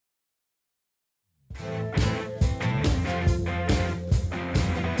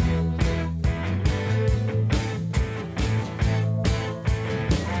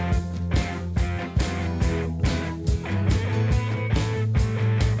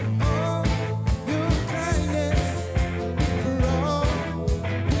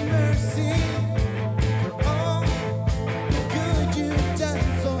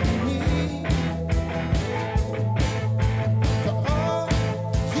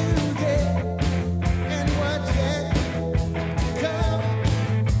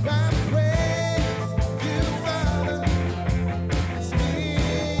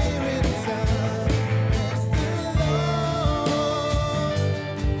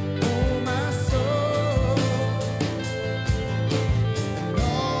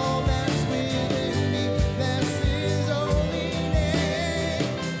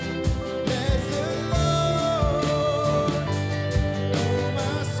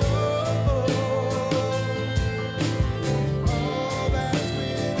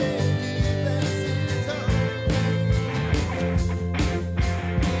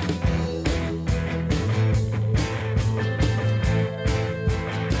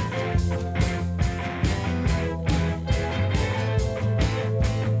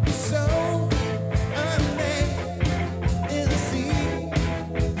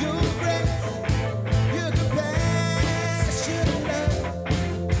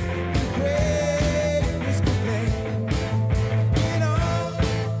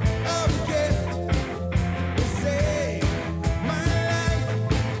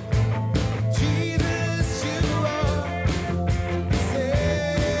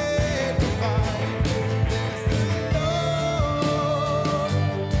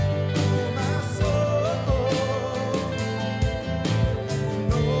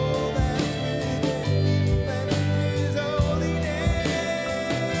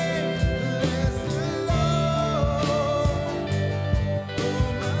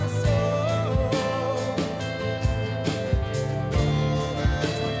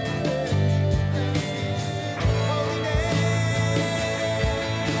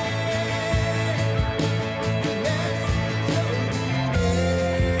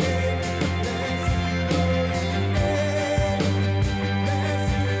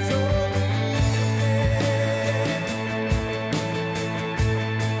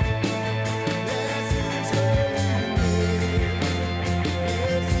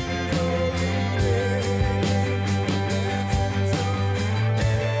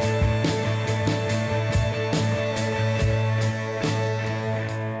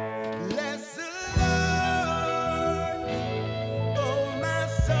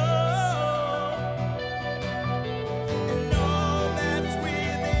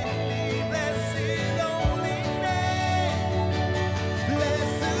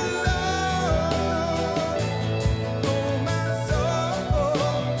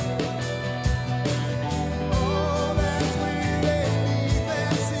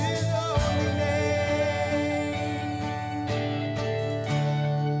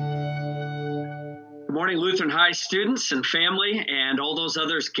Lutheran High students and family and all those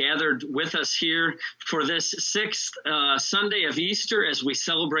others gathered with us here for this sixth Sunday of Easter as we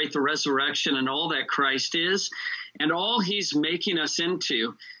celebrate the resurrection and all that Christ is and all he's making us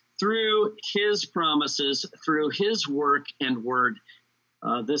into through his promises, through his work and word.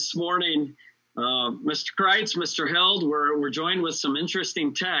 This morning, Mr. Kreitz, Mr. Held, we're joined with some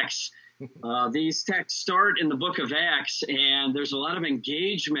interesting texts. These texts start in the book of Acts, and there's a lot of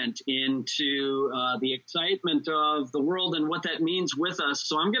engagement into the excitement of the world and what that means with us.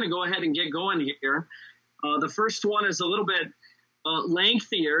 So I'm going to go ahead and get going here. The first one is a little bit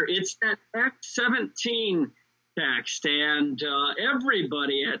lengthier. It's that Acts 17 text, and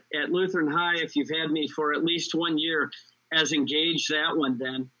everybody at Lutheran High, if you've had me for at least 1 year, has engaged that one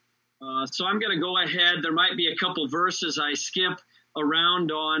then. So I'm going to go ahead. There might be a couple verses I skip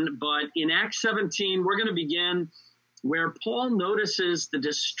around on, but in Acts 17, we're going to begin where Paul notices the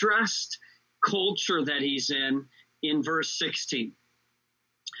distressed culture that he's in verse 16.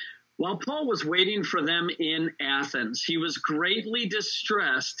 While Paul was waiting for them in Athens, he was greatly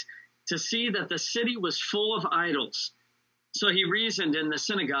distressed to see that the city was full of idols. So he reasoned in the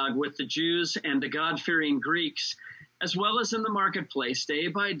synagogue with the Jews and the God-fearing Greeks, as well as in the marketplace day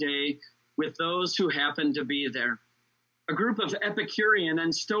by day with those who happened to be there. A group of Epicurean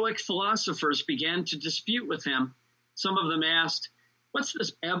and Stoic philosophers began to dispute with him. Some of them asked, "What's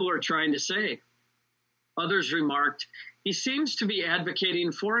this babbler trying to say?" Others remarked, "He seems to be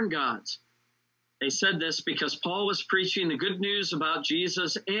advocating foreign gods." They said this because Paul was preaching the good news about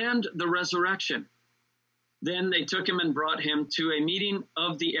Jesus and the resurrection. Then they took him and brought him to a meeting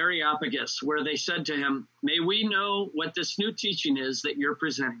of the Areopagus, where they said to him, "May we know what this new teaching is that you're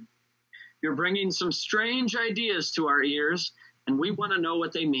presenting? You're bringing some strange ideas to our ears, and we want to know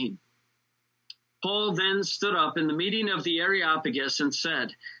what they mean." Paul then stood up in the meeting of the Areopagus and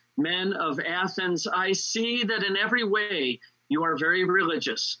said, "Men of Athens, I see that in every way you are very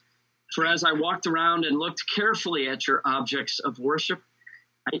religious. For as I walked around and looked carefully at your objects of worship,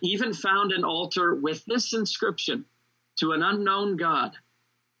 I even found an altar with this inscription, 'To an unknown God.'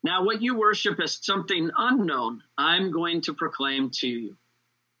 Now what you worship as something unknown, I'm going to proclaim to you.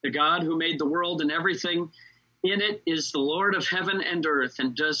 The God who made the world and everything in it is the Lord of heaven and earth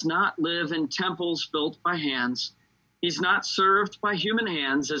and does not live in temples built by hands. He's not served by human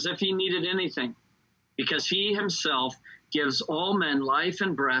hands as if he needed anything, because he himself gives all men life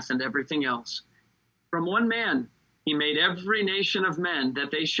and breath and everything else. From one man, he made every nation of men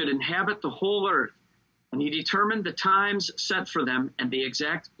that they should inhabit the whole earth, and he determined the times set for them and the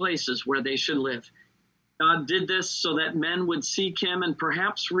exact places where they should live. God did this so that men would seek him and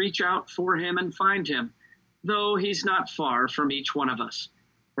perhaps reach out for him and find him, though he's not far from each one of us.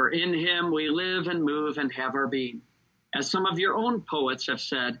 For in him we live and move and have our being. As some of your own poets have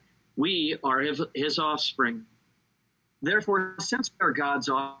said, we are his offspring. Therefore, since we are God's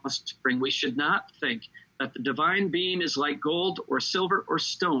offspring, we should not think that the divine being is like gold or silver or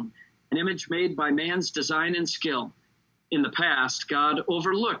stone, an image made by man's design and skill. In the past, God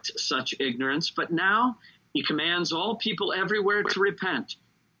overlooked such ignorance, but now he commands all people everywhere to repent.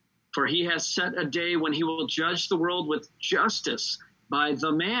 For he has set a day when he will judge the world with justice by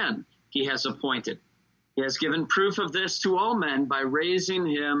the man he has appointed. He has given proof of this to all men by raising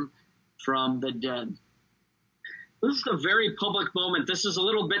him from the dead." This is a very public moment. This is a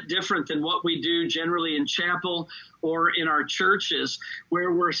little bit different than what we do generally in chapel or in our churches,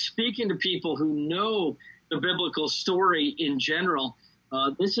 where we're speaking to people who know the biblical story in general.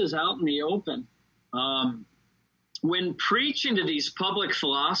 This is out in the open. When preaching to these public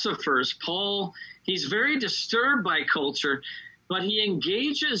philosophers, Paul, he's very disturbed by culture, but he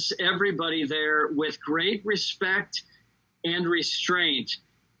engages everybody there with great respect and restraint.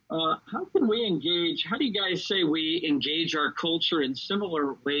 How can we engage? How do you guys say we engage our culture in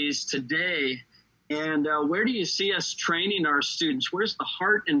similar ways today? And where do you see us training our students? Where's the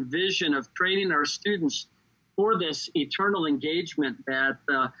heart and vision of training our students for this eternal engagement that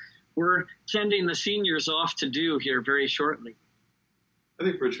we're sending the seniors off to do here very shortly? I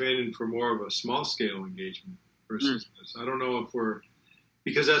think we're training for more of a small-scale engagement versus this. I don't know if we're,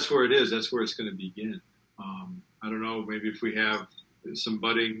 because that's where it is. That's where it's going to begin. I don't know, maybe if we have some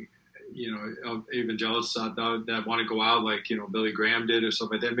budding, evangelists that want to go out like, Billy Graham did or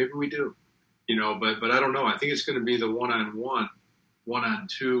something like that. Maybe we do, but I don't know. I think it's going to be the one-on-one,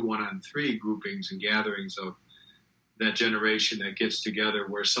 one-on-two, one-on-three groupings and gatherings of that generation that gets together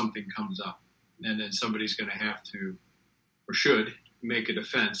where something comes up. And then somebody's going to have to, or should, make a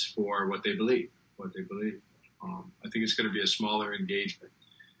defense for what they believe. I think it's going to be a smaller engagement.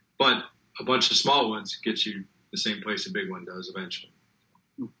 But a bunch of small ones get you the same place a big one does eventually.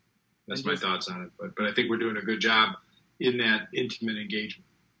 That's my thoughts on it. But I think we're doing a good job in that intimate engagement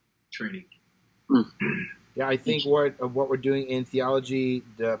training. Yeah, I think what we're doing in theology,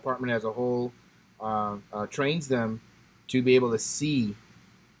 the department as a whole, trains them to be able to see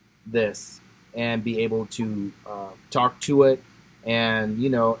this and be able to talk to it and,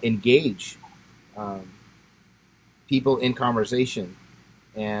 engage people in conversation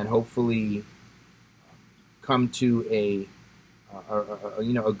and hopefully come to a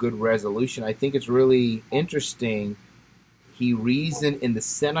good resolution. I think it's really interesting. He reasoned in the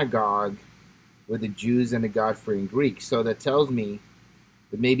synagogue with the Jews and the God-fearing Greeks. So that tells me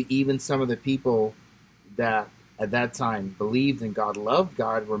that maybe even some of the people that at that time believed in God, loved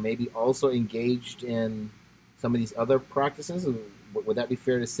God, were maybe also engaged in some of these other practices. Would that be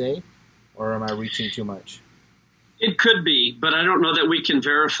fair to say? Or am I reaching too much? It could be, but I don't know that we can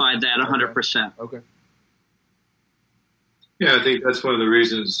verify that 100%. Okay. Yeah, I think that's one of the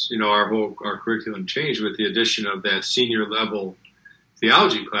reasons, our curriculum changed with the addition of that senior level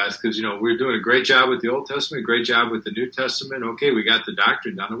theology class, because, we're doing a great job with the Old Testament, great job with the New Testament. Okay, we got the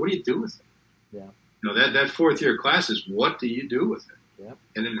doctrine down there. What do you do with it? Yeah. That fourth year class is what do you do with it? Yep.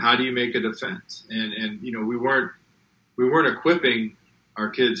 And then how do you make a defense? And we weren't equipping our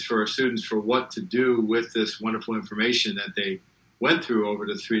kids, for our students, for what to do with this wonderful information that they went through over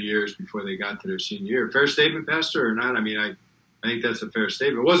the 3 years before they got to their senior year. Fair statement, Pastor, or not? I mean, I think that's a fair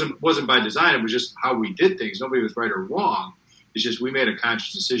statement. It wasn't by design. It was just how we did things. Nobody was right or wrong. It's just we made a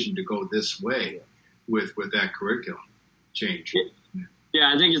conscious decision to go this way with that curriculum change.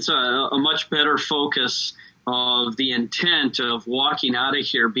 Yeah, I think it's a much better focus of the intent of walking out of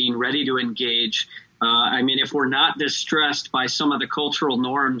here being ready to engage. I mean, if we're not distressed by some of the cultural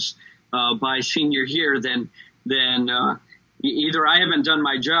norms by senior year, then either I haven't done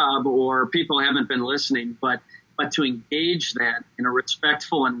my job or people haven't been listening. But to engage that in a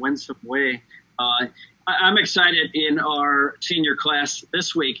respectful and winsome way, I'm excited in our senior class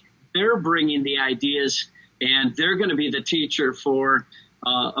this week. They're bringing the ideas, and they're going to be the teacher for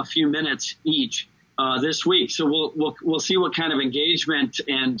a few minutes each this week. So we'll see what kind of engagement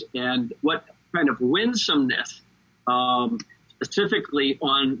and what kind of winsomeness, specifically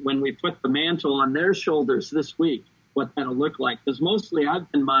on when we put the mantle on their shoulders this week, what that'll look like. Because mostly I've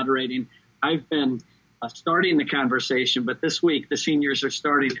been moderating. I've been starting the conversation, but this week the seniors are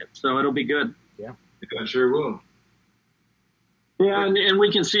starting it, so it'll be good. Yeah, I sure will. Yeah, and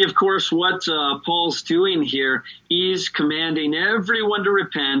we can see, of course, what Paul's doing here. He's commanding everyone to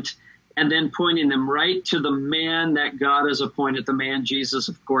repent and then pointing them right to the man that God has appointed, the man Jesus,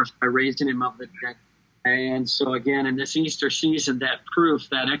 of course, by raising him up the dead. And so, again, in this Easter season, that proof,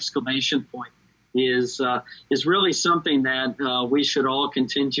 that exclamation point, is really something that we should all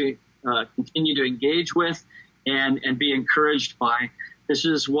continue to engage with and be encouraged by. This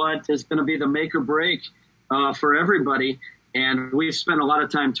is what is going to be the make or break for everybody. And we've spent a lot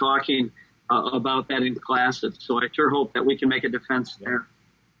of time talking about that in classes. So I sure hope that we can make a defense there.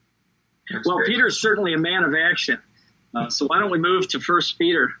 That's well, great. Peter's certainly a man of action. So why don't we move to 1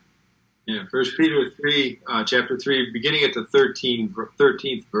 Peter? Yeah, 1 Peter 3, chapter 3, beginning at the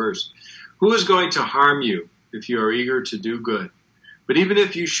 13th verse. Who is going to harm you if you are eager to do good? But even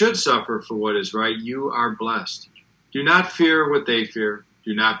if you should suffer for what is right, you are blessed. Do not fear what they fear.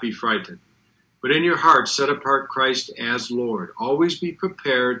 Do not be frightened. But in your heart, set apart Christ as Lord. Always be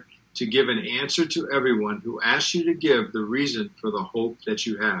prepared to give an answer to everyone who asks you to give the reason for the hope that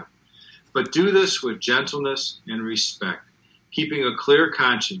you have. But do this with gentleness and respect, keeping a clear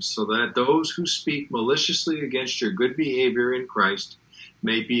conscience, so that those who speak maliciously against your good behavior in Christ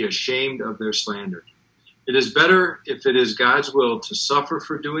may be ashamed of their slander. It is better, if it is God's will, to suffer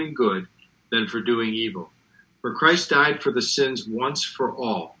for doing good than for doing evil. For Christ died for the sins once for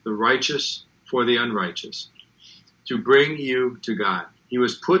all, the righteous for the unrighteous, to bring you to God. He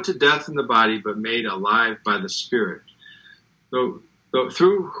was put to death in the body, but made alive by the Spirit,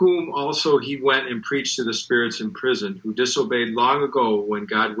 through whom also he went and preached to the spirits in prison, who disobeyed long ago when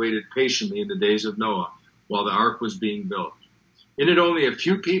God waited patiently in the days of Noah, while the ark was being built. In it only a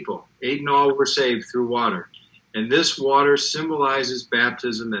few people, 8 in all, were saved through water. And this water symbolizes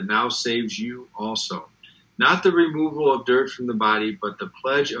baptism that now saves you also. Not the removal of dirt from the body, but the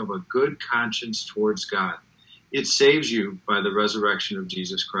pledge of a good conscience towards God. It saves you by the resurrection of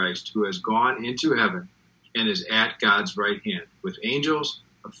Jesus Christ, who has gone into heaven and is at God's right hand, with angels,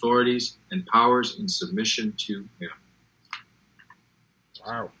 authorities, and powers in submission to him.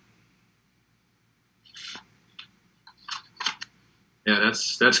 Wow. Yeah,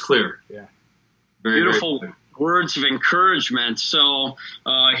 that's clear. Yeah. Very, Beautiful very clear. Words of encouragement. So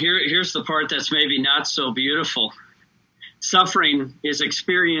here's the part that's maybe not so beautiful. Suffering is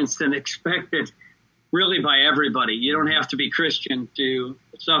experienced and expected really by everybody. You don't have to be Christian to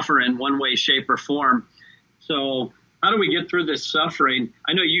suffer in one way, shape, or form. So how do we get through this suffering?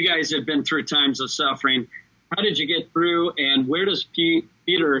 I know you guys have been through times of suffering. How did you get through, and where does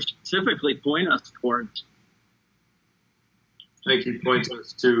Peter specifically point us towards? I think he points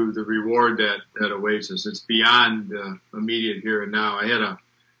us to the reward that awaits us. It's beyond the immediate here and now. I had a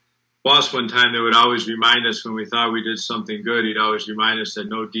boss one time that would always remind us when we thought we did something good. He'd always remind us that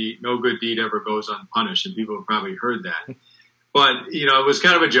no good deed ever goes unpunished, and people have probably heard that. But, it was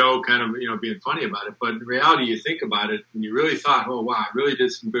kind of a joke, kind of, being funny about it. But in reality, you think about it, and you really thought, oh, wow, I really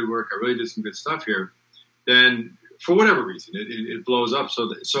did some good work. I really did some good stuff here. Then, for whatever reason, it blows up.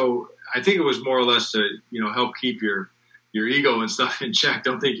 So I think it was more or less to, help keep your ego and stuff in check.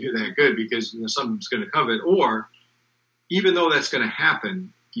 Don't think you're that good because something's going to come of it. Or even though that's going to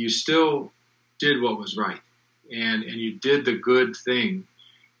happen, you still did what was right, and you did the good thing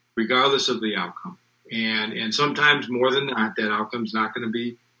regardless of the outcome. And sometimes more than not, that outcome's not going to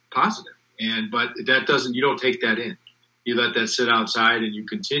be positive. But that doesn't. You don't take that in. You let that sit outside, and you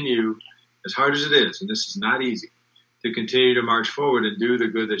continue as hard as it is. And this is not easy, to continue to march forward and do the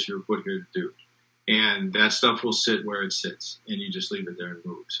good that you were put here to do. And that stuff will sit where it sits, and you just leave it there and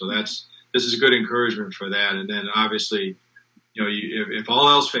move. So this is a good encouragement for that. And then obviously, if all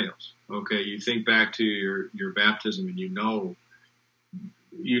else fails, okay, you think back to your baptism, and you know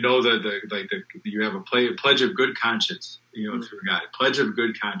that you have a pledge of good conscience, through God, pledge of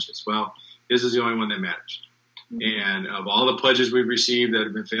good conscience. Well, this is the only one that matters. And of all the pledges we've received that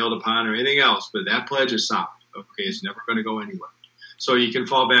have been failed upon or anything else, but that pledge is solid. Okay, it's never going to go anywhere. So you can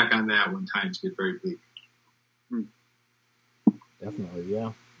fall back on that when times get very bleak. Definitely,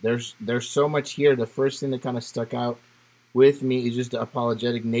 yeah. There's so much here. The first thing that kind of stuck out with me is just the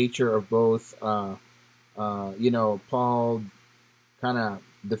apologetic nature of both, Paul kind of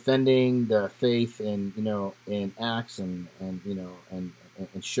defending the faith and, in Acts and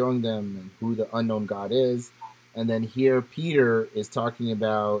showing them who the unknown God is. And then here Peter is talking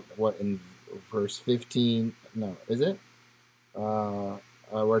about what in verse 15, no, is it? Where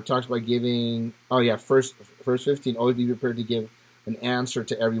it talks about giving, verse 15, always be prepared to give an answer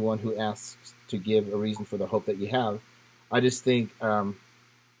to everyone who asks to give a reason for the hope that you have. I just think I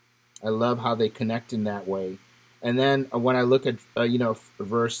love how they connect in that way. And then when I look at,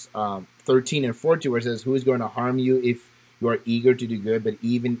 verse 13 and 14, where it says, who is going to harm you if you are eager to do good, but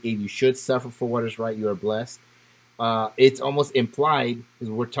even if you should suffer for what is right, you are blessed. It's almost implied,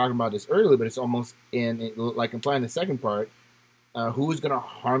 because we're talking about this earlier, but it's almost like implying the second part, who is going to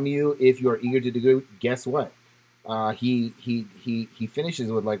harm you if you are eager to do good? Guess what? He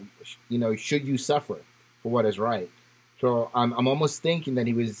finishes with should you suffer for what is right? So I'm almost thinking that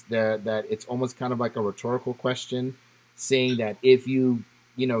that it's almost kind of like a rhetorical question, saying that if you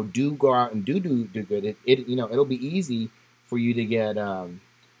do go out and do good, it'll be easy for you to get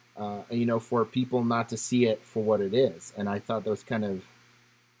for people not to see it for what it is. And I thought that was kind of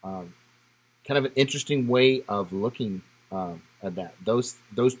an interesting way of looking at that. Those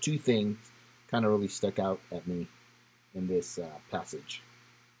two things kind of really stuck out at me in this passage.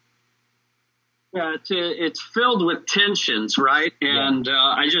 Yeah, it's filled with tensions, right? And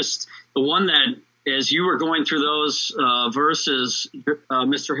the one that, as you were going through those verses,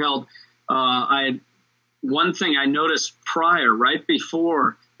 Mr. Held, one thing I noticed prior, right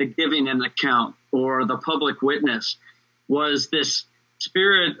before the giving an account or the public witness, was this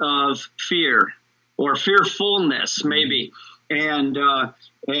spirit of fear or fearfulness, maybe. And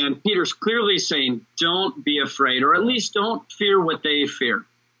Peter's clearly saying, don't be afraid, or at least don't fear what they fear.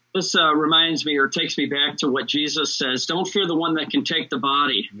 This reminds me or takes me back to what Jesus says. Don't fear the one that can take the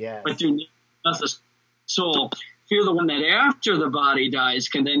body, but do not the soul. Fear the one that after the body dies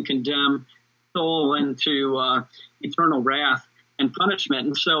can then condemn soul into eternal wrath and punishment.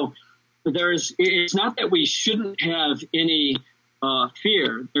 And so it's not that we shouldn't have any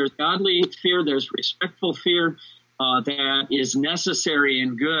fear. There's godly fear. There's respectful fear that is necessary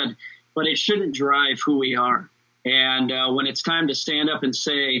and good, but it shouldn't drive who we are. And when it's time to stand up and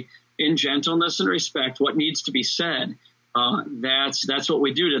say, in gentleness and respect, what needs to be said, that's what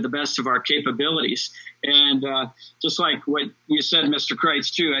we do to the best of our capabilities. And just like what you said, Mr.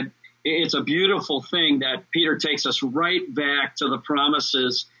 Kreitz, too, it's a beautiful thing that Peter takes us right back to the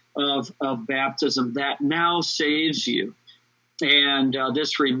promises of baptism that now saves you. And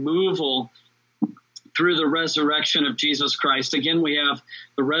this removal through the resurrection of Jesus Christ. Again, we have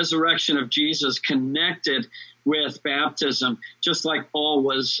the resurrection of Jesus connected with baptism, just like Paul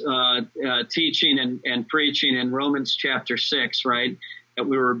was teaching and preaching in Romans chapter 6, right? That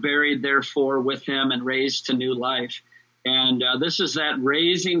we were buried, therefore, with him and raised to new life. And this is that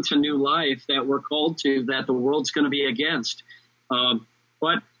raising to new life that we're called to, that the world's going to be against.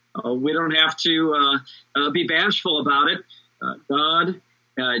 But we don't have to be bashful about it.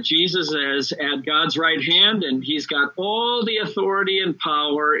 Jesus is at God's right hand, and he's got all the authority and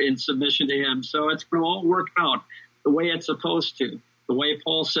power in submission to him. So it's going to all work out the way it's supposed to, the way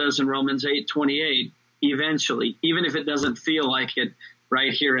Paul says in Romans 8:28, eventually, even if it doesn't feel like it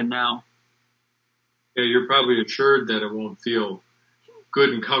right here and now. Yeah, you're probably assured that it won't feel good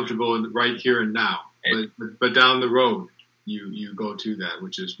and comfortable right here and now. But down the road, you go to that,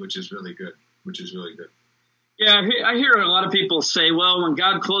 which is really good, Yeah, I hear a lot of people say, well, when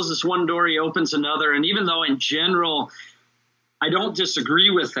God closes one door, he opens another. And even though in general, I don't disagree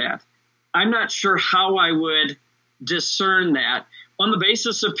with that, I'm not sure how I would discern that on the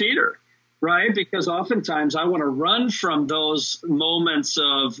basis of Peter, right? Because oftentimes I want to run from those moments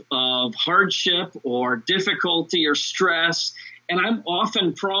of hardship or difficulty or stress. And I'm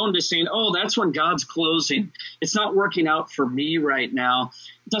often prone to saying, oh, that's when God's closing. It's not working out for me right now.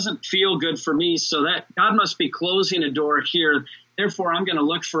 It doesn't feel good for me. So that God must be closing a door here. Therefore, I'm going to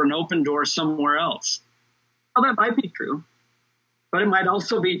look for an open door somewhere else. Well, that might be true. But it might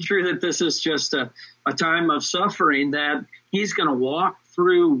also be true that this is just a time of suffering that he's going to walk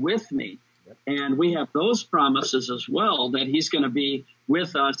through with me. And we have those promises as well, that he's going to be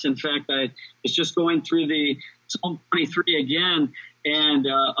with us. In fact, I was just going through the Psalm 23 again, and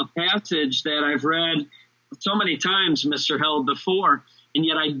a passage that I've read so many times, Mr. Held, before, and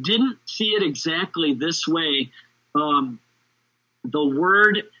yet I didn't see it exactly this way. The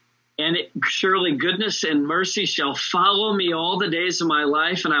word, and surely goodness and mercy shall follow me all the days of my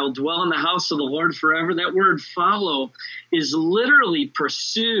life, and I will dwell in the house of the Lord forever. That word follow is literally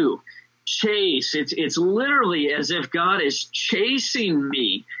pursue, chase. It's literally as if God is chasing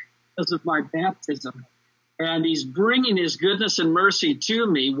me because of my baptism. And he's bringing his goodness and mercy to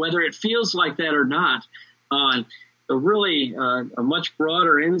me, whether it feels like that or not. A much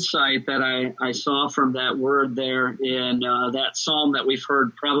broader insight that I saw from that word there in that psalm that we've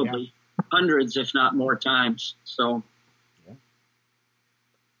heard probably hundreds, if not more times. So,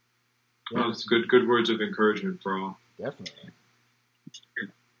 well, it's good words of encouragement for all. Definitely.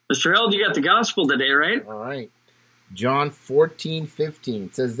 Mr. Harold, you got the gospel today, right? All right. John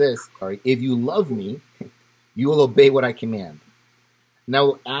 14:15 says this. If you love me, you will obey what I command. And I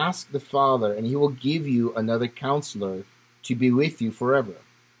will ask the Father, and he will give you another counselor to be with you forever,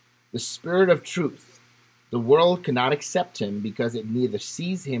 the Spirit of truth. The world cannot accept him because it neither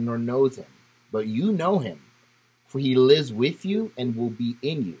sees him nor knows him. But you know him, for he lives with you and will be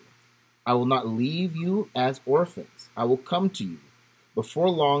in you. I will not leave you as orphans. I will come to you. Before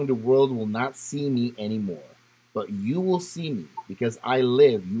long, the world will not see me anymore. But you will see me, because I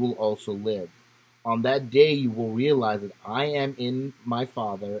live, you will also live. On that day you will realize that I am in my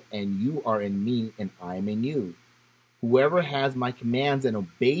Father, and you are in me, and I am in you. Whoever has my commands and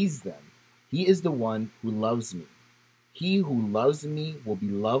obeys them, he is the one who loves me. He who loves me will be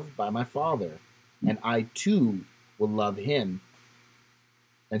loved by my Father, and I too will love him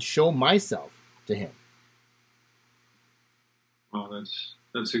and show myself to him. Oh,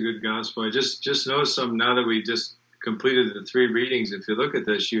 that's a good gospel. I just noticed something now that we just completed the 3 readings. If you look at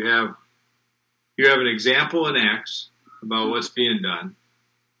this, you have an example in Acts about what's being done.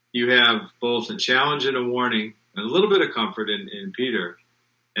 You have both a challenge and a warning, and a little bit of comfort in Peter.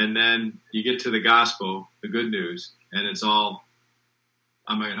 And then you get to the gospel, the good news, and it's all,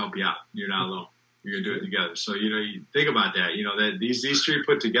 I'm going to help you out. You're not alone. You're going to do it together. So, you think about that, that these 3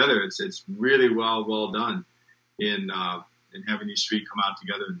 put together, it's really well done in having these 3 come out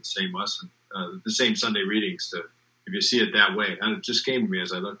together in the same lesson, the same Sunday readings. If you see it that way, and it just came to me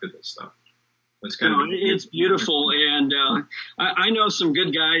as I looked at this stuff. It's beautiful, and I know some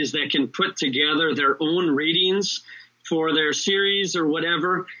good guys that can put together their own readings for their series or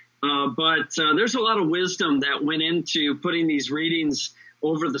whatever, but there's a lot of wisdom that went into putting these readings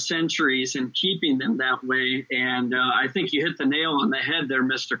over the centuries and keeping them that way, and I think you hit the nail on the head there,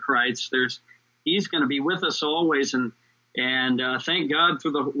 Mr. Kreitz. He's going to be with us always, and thank God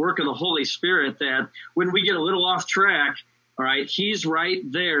for the work of the Holy Spirit that when we get a little off track, all right, he's right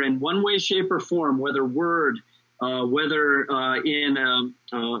there in one way, shape, or form, whether word, whether in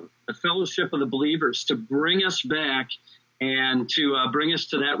a fellowship of the believers, to bring us back and to bring us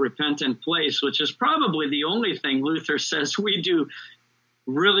to that repentant place, which is probably the only thing Luther says we do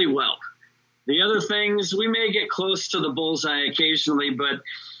really well. The other things, we may get close to the bullseye occasionally, but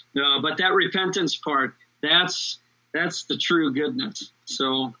that repentance part, that's the true goodness.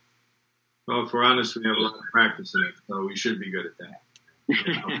 So. Well, if we're honest, we have a lot of practice in it, so we should be good at that.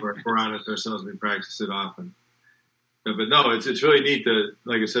 If we're honest ourselves, we practice it often. But no, it's really neat that,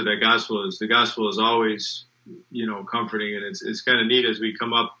 like I said, the gospel is always, comforting, and it's kind of neat as we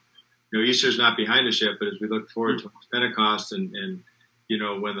come up. Easter's not behind us yet, but as we look forward to Pentecost and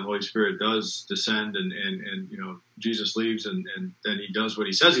when the Holy Spirit does descend and Jesus leaves and then he does what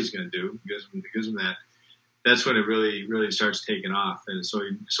he says he's going to do, gives him that. That's when it really, really starts taking off. And so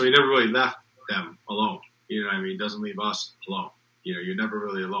he never really left them alone. You know what I mean? He doesn't leave us alone. You're never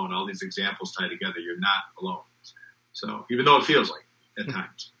really alone. All these examples tie together. You're not alone. So even though it feels like at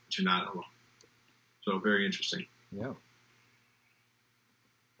times, but you're not alone. So very interesting. Yeah.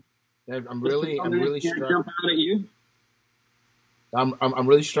 I'm really struck. Jump out at you. I'm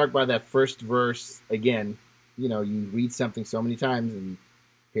really struck by that first verse. Again, you read something so many times and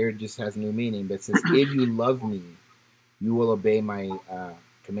here it just has new meaning, but it says, if you love me, you will obey my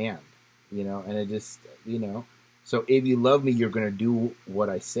command, and it just, so if you love me, you're going to do what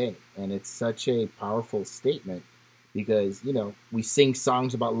I say. And it's such a powerful statement because, we sing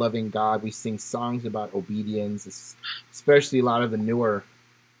songs about loving God. We sing songs about obedience, especially a lot of the newer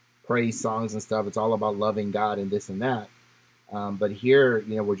praise songs and stuff. It's all about loving God and this and that. But here,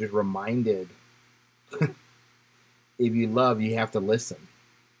 we're just reminded, if you love, you have to listen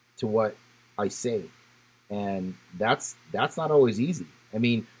to what I say, and that's not always easy. I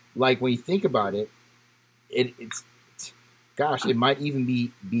mean, like when you think about it, it's it might even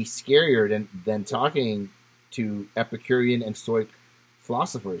be scarier than talking to Epicurean and Stoic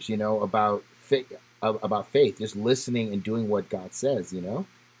philosophers, about about faith, just listening and doing what God says,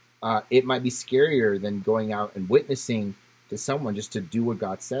 it might be scarier than going out and witnessing to someone just to do what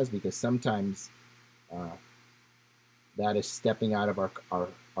God says, because sometimes that is stepping out of our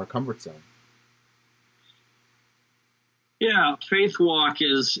comfort zone. Yeah, faith walk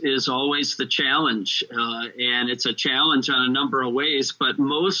is always the challenge, and it's a challenge on a number of ways. But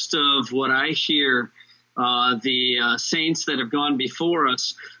most of what I hear, the saints that have gone before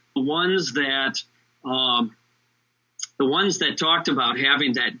us, the ones that talked about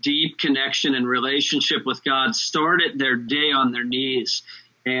having that deep connection and relationship with God, started their day on their knees,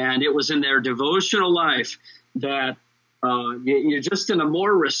 and it was in their devotional life that you're just in a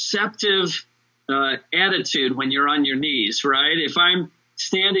more receptive attitude when you're on your knees, right? If I'm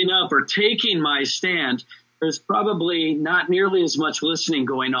standing up or taking my stand, there's probably not nearly as much listening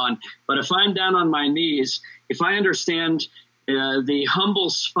going on. But if I'm down on my knees, if I understand the humble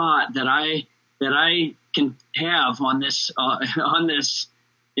spot that I can have on this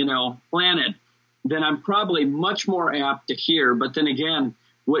planet, then I'm probably much more apt to hear. But then again,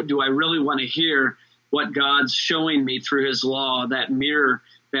 what do I really want to hear? What God's showing me through His law, that mirror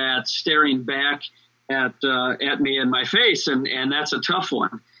that's staring back at me in my face, and that's a tough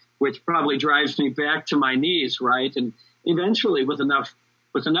one, which probably drives me back to my knees, right? And eventually, with enough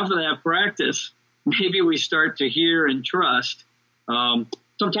of that practice, maybe we start to hear and trust.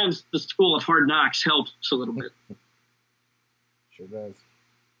 Sometimes the school of hard knocks helps a little bit. Sure does.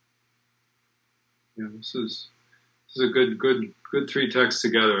 Yeah, this is a good three texts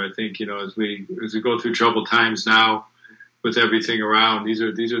together. I think, as we go through troubled times now with everything around, these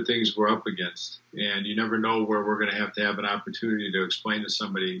are things we're up against, and you never know where we're going to have an opportunity to explain to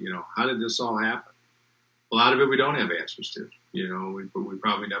somebody, how did this all happen? A lot of it we don't have answers to. We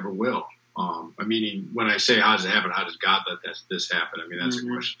probably never will. Meaning, when I say how does it happen, how does God let this happen? That's a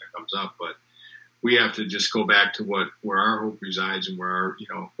question that comes up, but we have to just go back to where our hope resides and where our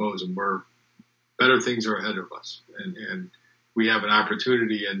goes, and where better things are ahead of us, and we have an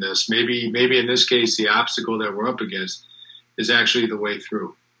opportunity in this. Maybe in this case, the obstacle that we're up against is actually the way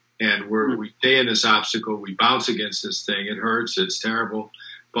through, and we stay in this obstacle, we bounce against this thing. It hurts, it's terrible,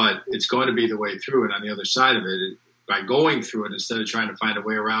 but it's going to be the way through. And on the other side of it, by going through it instead of trying to find a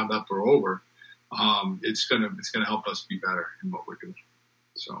way around, up or over, it's gonna help us be better in what we're doing.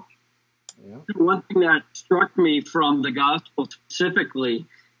 So, yeah. One thing that struck me from the gospel specifically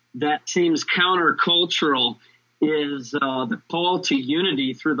that seems countercultural is the call to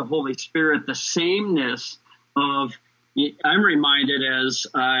unity through the Holy Spirit, the sameness of. I'm reminded as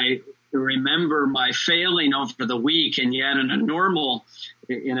I remember my failing over the week, and yet in a normal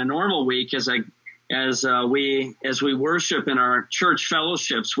week, as we worship in our church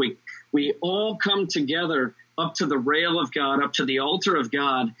fellowships, we all come together up to the rail of God, up to the altar of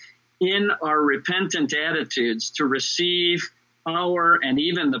God, in our repentant attitudes to receive power and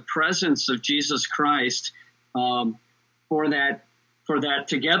even the presence of Jesus Christ for that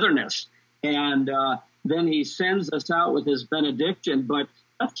togetherness. And then He sends us out with His benediction. But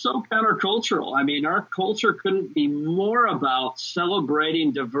that's so countercultural. Our culture couldn't be more about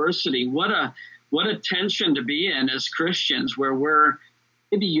celebrating diversity. What a tension to be in as Christians, where we're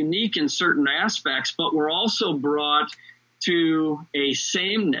maybe unique in certain aspects, but we're also brought to a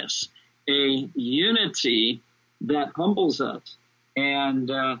sameness, a unity that humbles us. And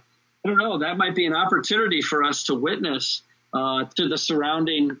I don't know, that might be an opportunity for us to witness to the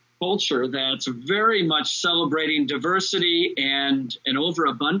surrounding culture that's very much celebrating diversity and an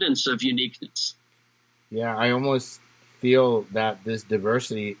overabundance of uniqueness. Yeah, I almost feel that this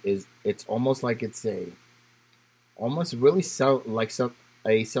diversity it's almost like it's a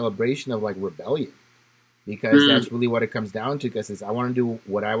celebration of like rebellion, because that's really what it comes down to. Because it's, I want to do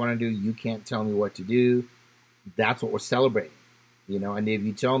what I want to do. You can't tell me what to do. That's what we're celebrating, And if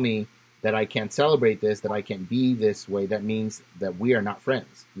you tell me that I can't celebrate this, that I can't be this way, that means that we are not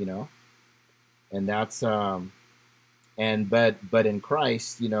friends, And that's but in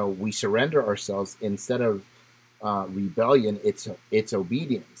Christ, we surrender ourselves. Instead of rebellion, it's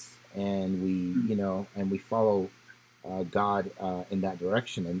obedience, and we follow God in that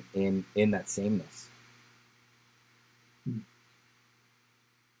direction and in that sameness.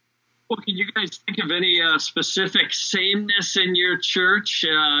 Well, can you guys think of any specific sameness in your church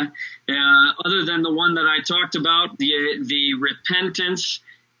other than the one that I talked about, the repentance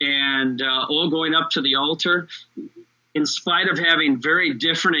and all going up to the altar, in spite of having very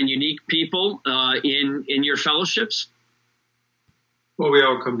different and unique people in your fellowships? Well, we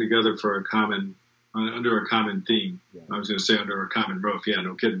all come together for under a common theme. Yeah. I was going to say under a common roof. Yeah,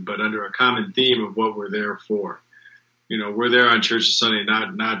 no kidding. But under a common theme of what we're there for. we're there on Church Sunday,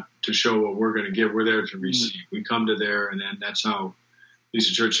 not to show what we're going to give. We're there to receive. We come to there, and then that's how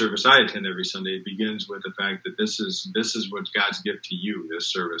Lutheran Church service I attend every Sunday. It begins with the fact that this is what God's gift to you, this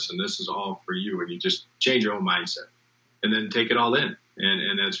service, and this is all for you. And you just change your own mindset and then take it all in.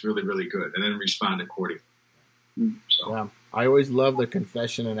 And that's really, really good. And then respond accordingly. So. Yeah. I always love the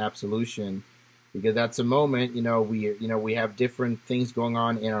confession and absolution, because that's a moment, we have different things going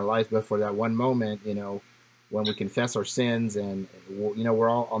on in our lives, but for that one moment, when we confess our sins and, we're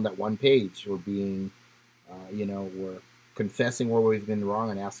all on that one page, we're being, we're confessing where we've been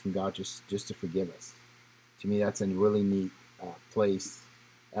wrong and asking God just to forgive us. To me, that's a really neat place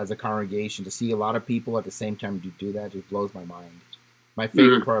as a congregation. To see a lot of people at the same time do that just blows my mind. My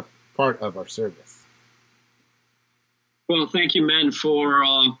favorite part of our service. Well, thank you, men, for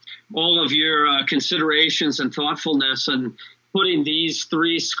all of your considerations and thoughtfulness and putting these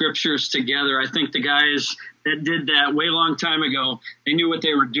three scriptures together. I think the guys that did that way long time ago, they knew what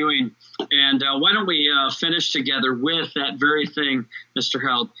they were doing. And why don't we finish together with that very thing, Mr.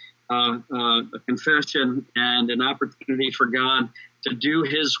 Held, a confession and an opportunity for God to do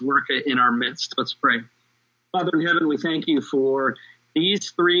his work in our midst. Let's pray. Father in heaven, we thank you for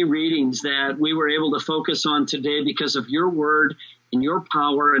these three readings that we were able to focus on today because of your word and your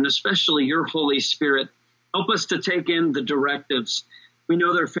power, and especially your Holy Spirit. Help us to take in the directives. We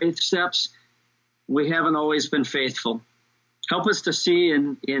know they're faith steps. We haven't always been faithful. Help us to see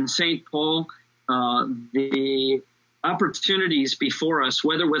in St. Paul the opportunities before us,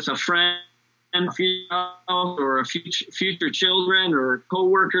 whether with a friend or a future children or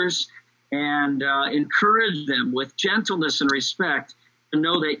co-workers, and encourage them with gentleness and respect to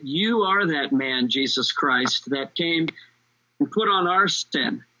know that you are that man, Jesus Christ, that came and put on our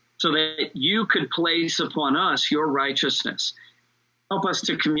sin so that you could place upon us your righteousness. Help us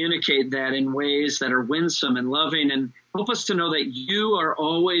to communicate that in ways that are winsome and loving, and help us to know that you are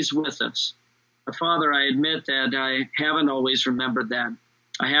always with us. But Father, I admit that I haven't always remembered that.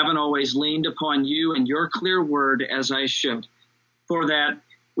 I haven't always leaned upon you and your clear word as I should. For that,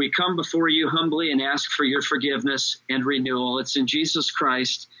 we come before you humbly and ask for your forgiveness and renewal. It's in Jesus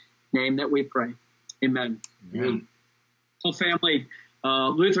Christ's name that we pray. Amen. Amen. Whole family,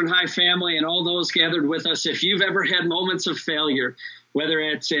 Lutheran High family, and all those gathered with us, if you've ever had moments of failure, whether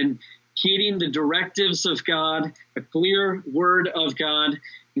it's in heeding the directives of God, a clear word of God,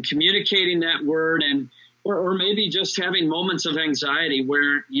 and communicating that word, and or maybe just having moments of anxiety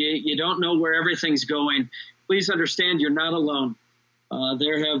where you don't know where everything's going, please understand you're not alone.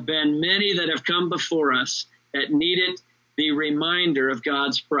 There have been many that have come before us that needed the reminder of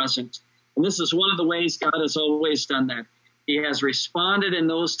God's presence. And this is one of the ways God has always done that. He has responded in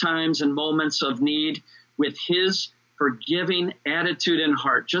those times and moments of need with his forgiving attitude and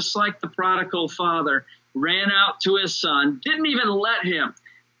heart. Just like the prodigal father ran out to his son, didn't even let him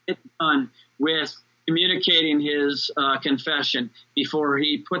get done with communicating his confession before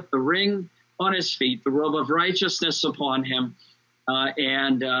he put the ring on his feet, the robe of righteousness upon him,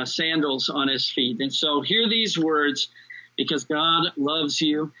 and sandals on his feet. And so hear these words, because God loves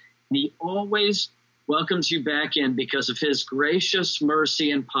you, and he always welcomes you back in because of his gracious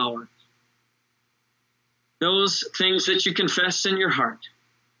mercy and power. Those things that you confess in your heart,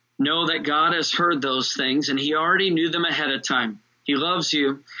 know that God has heard those things, and he already knew them ahead of time. He loves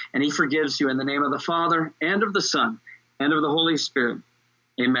you, and he forgives you in the name of the Father, and of the Son, and of the Holy Spirit.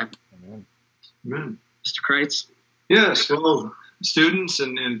 Amen. Amen. Amen. Mr. Kreitz? Yes, well, students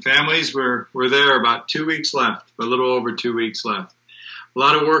and families, we're there about 2 weeks left, a little over 2 weeks left. A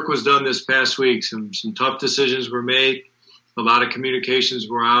lot of work was done this past week. Some tough decisions were made. A lot of communications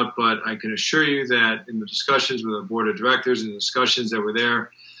were out, but I can assure you that in the discussions with the board of directors and the discussions that were there,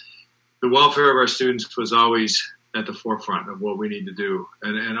 the welfare of our students was always at the forefront of what we need to do,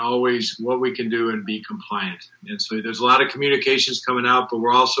 and always what we can do and be compliant. And so there's a lot of communications coming out, but we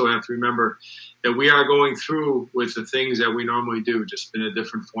also have to remember that we are going through with the things that we normally do, just in a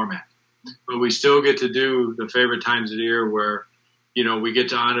different format. But we still get to do the favorite times of the year where, we get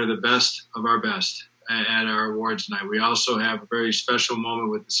to honor the best of our best at our awards night. We also have a very special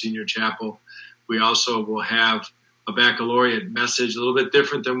moment with the senior chapel. We also will have a baccalaureate message, a little bit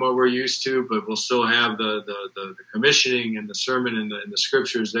different than what we're used to, but we'll still have the commissioning and the sermon and the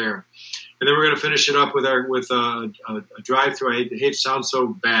scriptures there. And then we're going to finish it up with a drive-through. I hate to sound so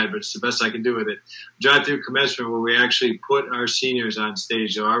bad, but it's the best I can do with it. Drive-through commencement where we actually put our seniors on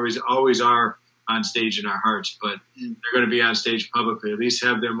stage. They always are on stage in our hearts, but they're going to be on stage publicly, at least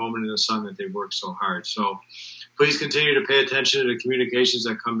have their moment in the sun that they've worked so hard. So please continue to pay attention to the communications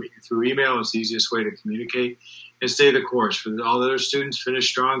that come through email. It's the easiest way to communicate. And stay the course. For all the other students, finish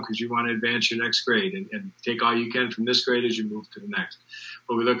strong because you want to advance your next grade and take all you can from this grade as you move to the next.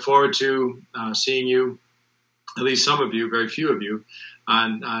 But we look forward to seeing you, at least some of you, very few of you,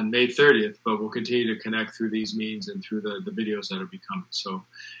 on May 30th. But we'll continue to connect through these means and through the videos that will be coming. So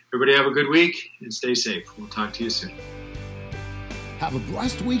everybody have a good week and stay safe. We'll talk to you soon. Have a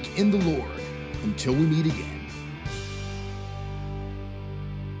blessed week in the Lord. Until we meet again.